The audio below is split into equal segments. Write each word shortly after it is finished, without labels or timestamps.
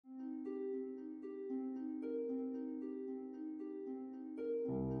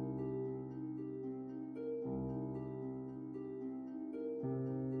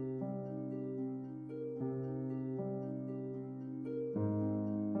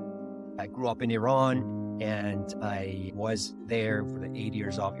I grew up in Iran, and I was there for the 8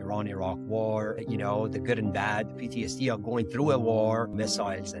 years of Iran-Iraq war. You know, the good and bad, the PTSD of going through a war,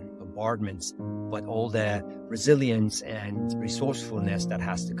 missiles and bombardments, but all the resilience and resourcefulness that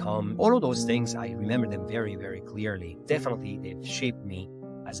has to come. All of those things, I remember them very, very clearly. Definitely, they've shaped me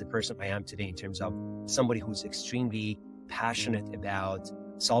as the person I am today in terms of somebody who's extremely passionate about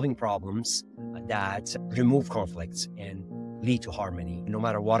solving problems that remove conflicts and lead to harmony. No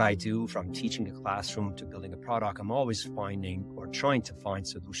matter what I do, from teaching a classroom to building a product, I'm always finding or trying to find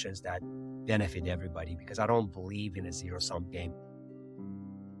solutions that benefit everybody, because I don't believe in a zero-sum game.